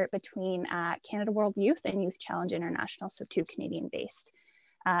collaborative effort between Canada World Youth and Youth Challenge International, so two Canadian-based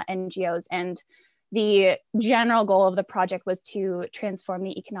NGOs. And the general goal of the project was to transform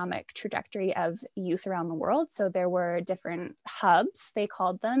the economic trajectory of youth around the world. So there were different hubs, they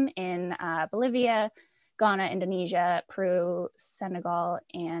called them, in Bolivia, Ghana, Indonesia, Peru, Senegal,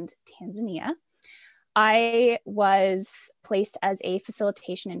 and Tanzania. I was placed as a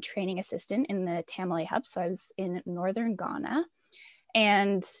facilitation and training assistant in the Tamale Hub. So I was in northern Ghana.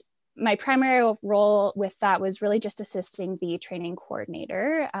 And my primary role with that was really just assisting the training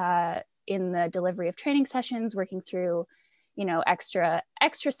coordinator in the delivery of training sessions, working through, you know, extra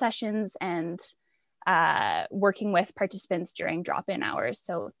sessions, and working with participants during drop-in hours.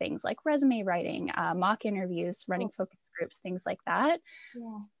 So things like resume writing, mock interviews, running focus groups, things like that.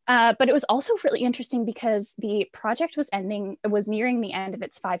 But it was also really interesting because the project was nearing the end of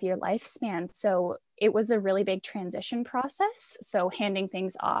its 5-year lifespan. So it was a really big transition process. So handing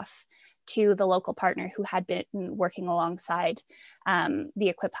things off to the local partner who had been working alongside the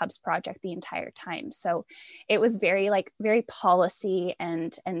Equip Hubs project the entire time. So it was very policy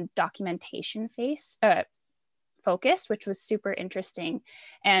and documentation focused, which was super interesting,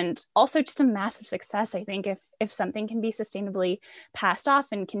 and also just a massive success. I think if something can be sustainably passed off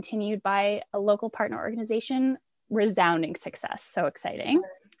and continued by a local partner organization, resounding success. So exciting.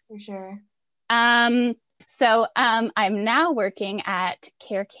 For sure. So I'm now working at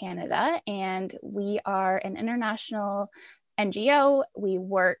Care Canada, and we are an international NGO. We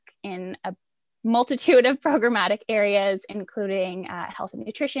work in a multitude of programmatic areas, including health and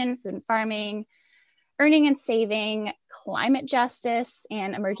nutrition, food and farming, earning and saving, climate justice,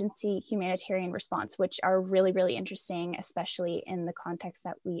 and emergency humanitarian response, which are really, really interesting, especially in the context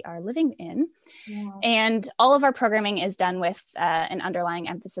that we are living in. Yeah. And all of our programming is done with an underlying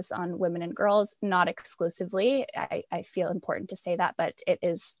emphasis on women and girls, not exclusively. I feel important to say that, but it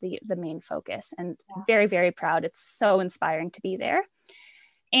is the main focus, and very, very proud. It's so inspiring to be there.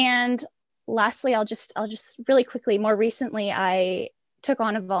 And lastly, I'll just really quickly, more recently, I took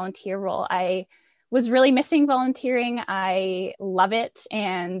on a volunteer role. I was really missing volunteering. I love it.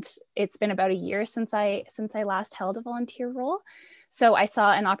 And it's been about a year since I last held a volunteer role. So I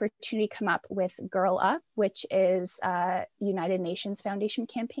saw an opportunity come up with Girl Up, which is a United Nations Foundation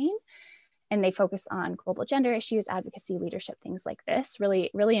campaign. And they focus on global gender issues, advocacy, leadership, things like this,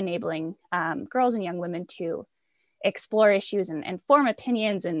 really, really enabling girls and young women to explore issues and form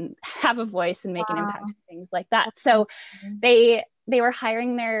opinions and have a voice and make an impact, things like that. So they were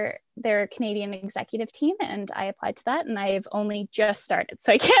hiring their Canadian executive team, and I applied to that, and I've only just started.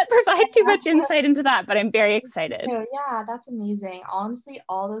 So I can't provide too much insight into that, but I'm very excited. Yeah, that's amazing. Honestly,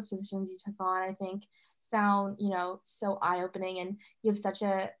 all those positions you took on, I think sound, so eye-opening, and you have such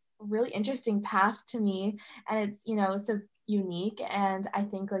a really interesting path to me, and it's, so unique. And I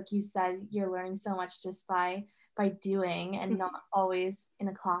think, like you said, you're learning so much just by doing, and not always in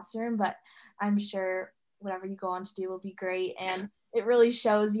a classroom, but I'm sure whatever you go on to do will be great. And it really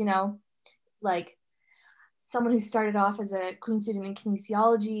shows, like someone who started off as a Queen student in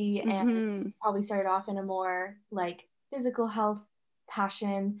kinesiology and probably started off in a more like physical health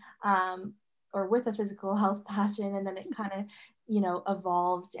passion, or with a physical health passion, and then it kind of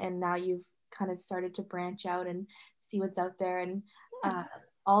evolved, and now you've kind of started to branch out and see what's out there. And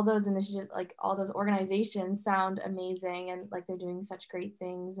all those initiatives, like all those organizations, sound amazing, and like they're doing such great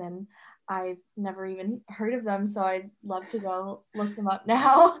things, and I've never even heard of them, so I'd love to go look them up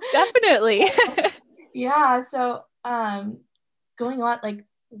now. Definitely. Yeah. So going on, like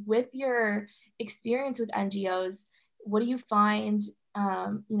with your experience with NGOs, what do you find,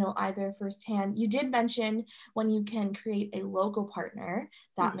 either firsthand? You did mention when you can create a local partner,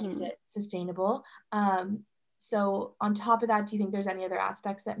 that makes it sustainable. So on top of that, do you think there's any other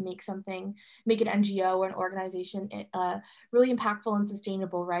aspects that make an NGO or an organization really impactful and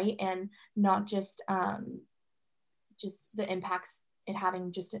sustainable, right? And not just the impacts it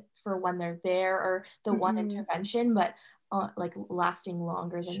having just for when they're there, or the one intervention, but like lasting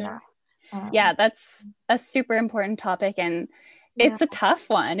longer than that. Yeah, that's a super important topic, and it's a tough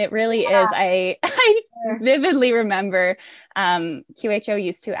one. It really is. I vividly remember QHO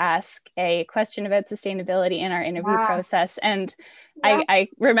used to ask a question about sustainability in our interview process. And I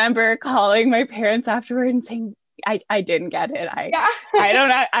remember calling my parents afterward and saying, I didn't get it.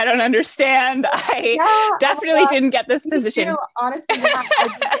 I don't understand. I definitely didn't get this position. Too. Honestly, I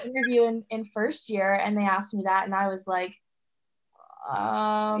did the interview in first year, and they asked me that, and I was like,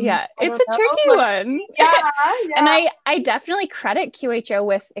 it's a tricky one. And I definitely credit QHO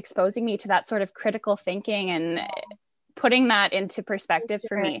with exposing me to that sort of critical thinking and putting that into perspective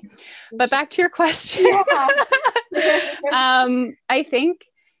for me. But back to your question. I think,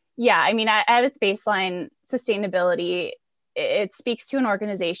 I mean, at its baseline, sustainability, it speaks to an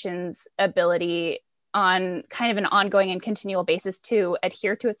organization's ability on kind of an ongoing and continual basis to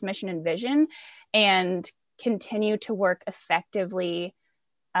adhere to its mission and vision, and continue to work effectively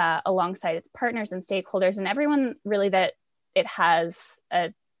alongside its partners and stakeholders and everyone really that it has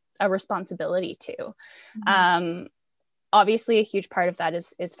a responsibility to. Obviously, a huge part of that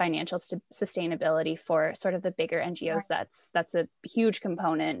is financial sustainability for sort of the bigger NGOs. That's a huge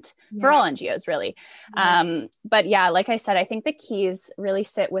component for all NGOs, really. But like I said, I think the keys really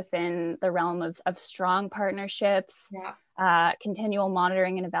sit within the realm of strong partnerships, continual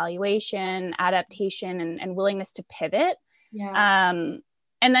monitoring and evaluation, adaptation, and willingness to pivot.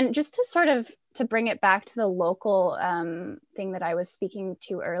 And then just to sort of to bring it back to the local thing that I was speaking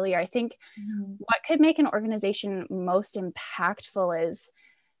to earlier, I think what could make an organization most impactful is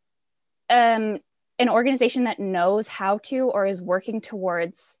an organization that knows how to or is working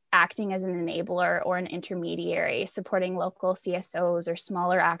towards acting as an enabler or an intermediary, supporting local CSOs or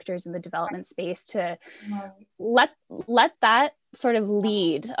smaller actors in the development space to let that sort of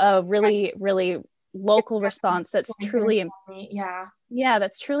lead a really, really local response that's truly,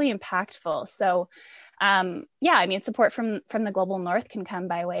 that's truly impactful. So I mean, support from the global north can come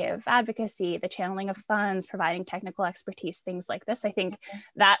by way of advocacy, the channeling of funds, providing technical expertise, things like this. I think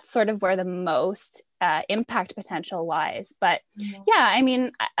that's sort of where the most impact potential lies. But I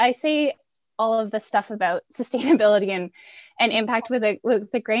mean, I say all of the stuff about sustainability and impact with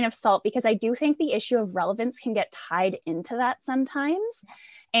a grain of salt, because I do think the issue of relevance can get tied into that sometimes.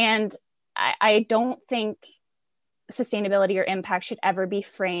 And I don't think sustainability or impact should ever be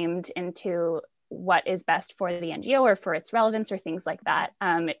framed into what is best for the NGO or for its relevance or things like that.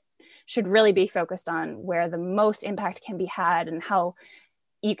 It should really be focused on where the most impact can be had and how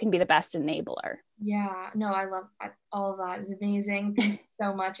you can be the best enabler. Yeah, no, I love all of that. It's amazing. Thank you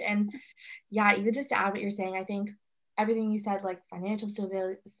so much. And yeah, even just to add what you're saying, I think everything you said, like financial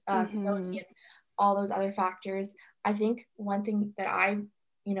stability and all those other factors, I think one thing that I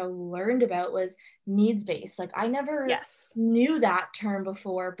learned about was needs-based. Like I never knew that term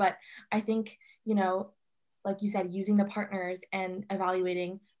before, but I think, like you said, using the partners and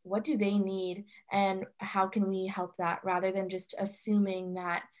evaluating what do they need and how can we help that, rather than just assuming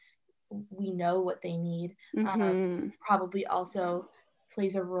that we know what they need, probably also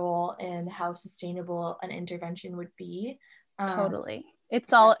plays a role in how sustainable an intervention would be. Totally.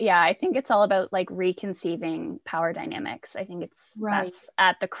 It's all, I think it's all about like reconceiving power dynamics. I think that's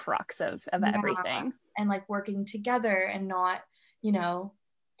at the crux of everything. And like working together and not,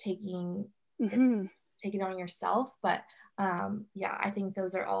 taking it on yourself. But I think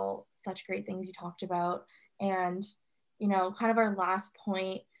those are all such great things you talked about. And, kind of our last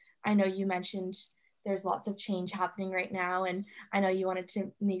point, I know you mentioned there's lots of change happening right now. And I know you wanted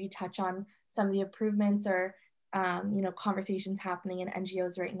to maybe touch on some of the improvements or conversations happening in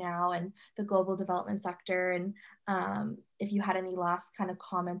NGOs right now and the global development sector. And if you had any last kind of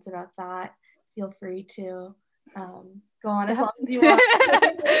comments about that, feel free to go on as long as you want.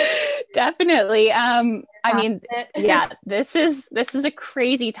 Definitely. I mean, this is a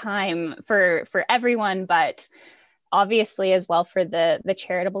crazy time for everyone, but obviously as well for the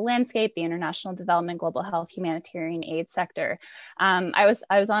charitable landscape, the international development, global health, humanitarian aid sector. I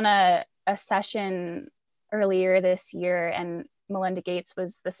was on a session earlier this year, and Melinda Gates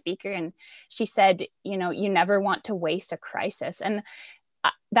was the speaker, and she said, you never want to waste a crisis. And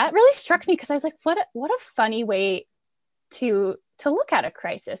that really struck me, because I was like, what a funny way to look at a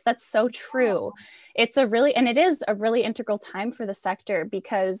crisis. That's so true. It is a really integral time for the sector,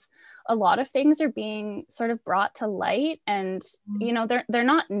 because a lot of things are being sort of brought to light, and they're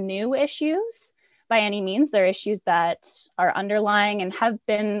not new issues by any means. They're issues that are underlying and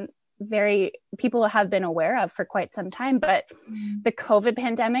people have been aware of for quite some time. But the COVID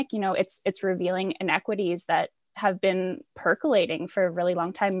pandemic, it's revealing inequities that have been percolating for a really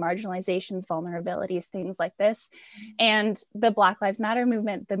long time, marginalizations, vulnerabilities, things like this. And the Black Lives Matter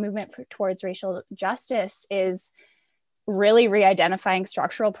movement, the movement towards racial justice, is really re-identifying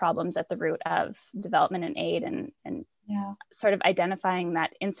structural problems at the root of development and aid, and sort of identifying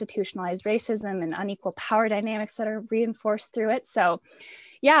that institutionalized racism and unequal power dynamics that are reinforced through it. So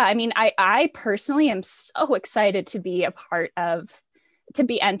I mean, I personally am so excited to be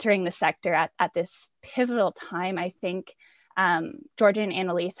entering the sector at this pivotal time. I think Georgia and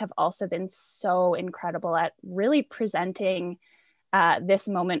Annalise have also been so incredible at really presenting this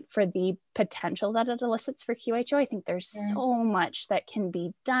moment for the potential that it elicits for QHO. I think there's so much that can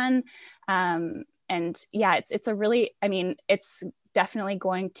be done. It's a really, I mean, it's definitely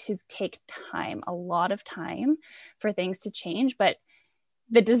going to take time, a lot of time for things to change, but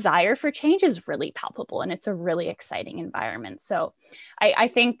the desire for change is really palpable, and it's a really exciting environment. So I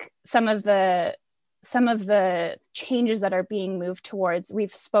think some of the changes that are being moved towards,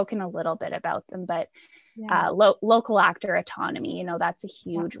 we've spoken a little bit about them, but local actor autonomy, that's a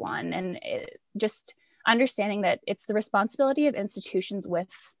huge one. And just understanding that it's the responsibility of institutions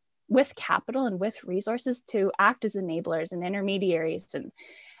with capital and with resources to act as enablers and intermediaries and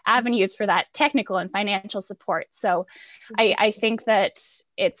avenues for that technical and financial support. So I think that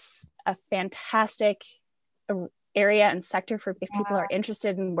it's a fantastic area and sector for if people are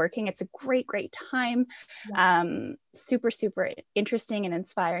interested in working. It's a great time. Super interesting and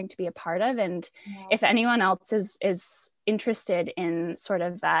inspiring to be a part of. And if anyone else is interested in sort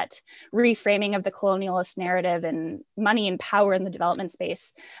of that reframing of the colonialist narrative and money and power in the development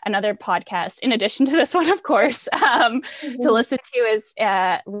space, another podcast, in addition to this one, of course, to listen to is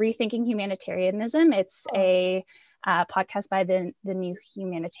Rethinking Humanitarianism. It's a podcast by the New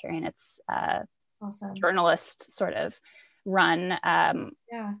Humanitarian. It's awesome. Journalist sort of run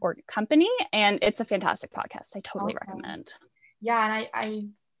or company, and it's a fantastic podcast. I totally recommend. Yeah, and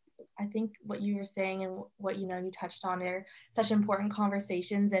I think what you were saying and what you touched on are such important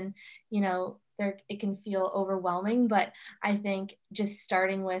conversations, and it can feel overwhelming, but I think just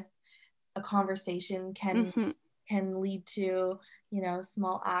starting with a conversation can lead to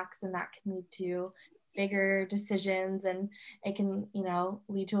small acts, and that can lead to bigger decisions, and it can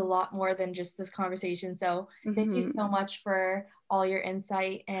lead to a lot more than just this conversation. So thank you so much for all your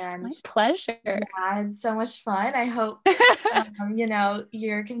insight, and my pleasure. It's so much fun. I hope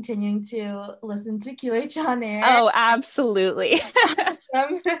you're continuing to listen to QH on Air. Oh, absolutely.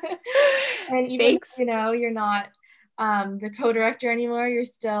 And even Thanks. You're not the co-director anymore, you're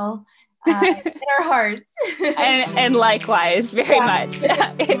still in our hearts. and likewise, very much.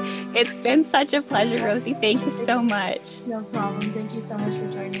 It's been such a pleasure, Rosie. Thank you so much. No problem. Thank you so much for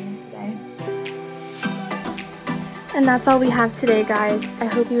joining me today. And that's all we have today, guys. I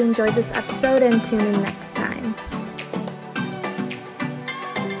hope you enjoyed this episode and tune in next time.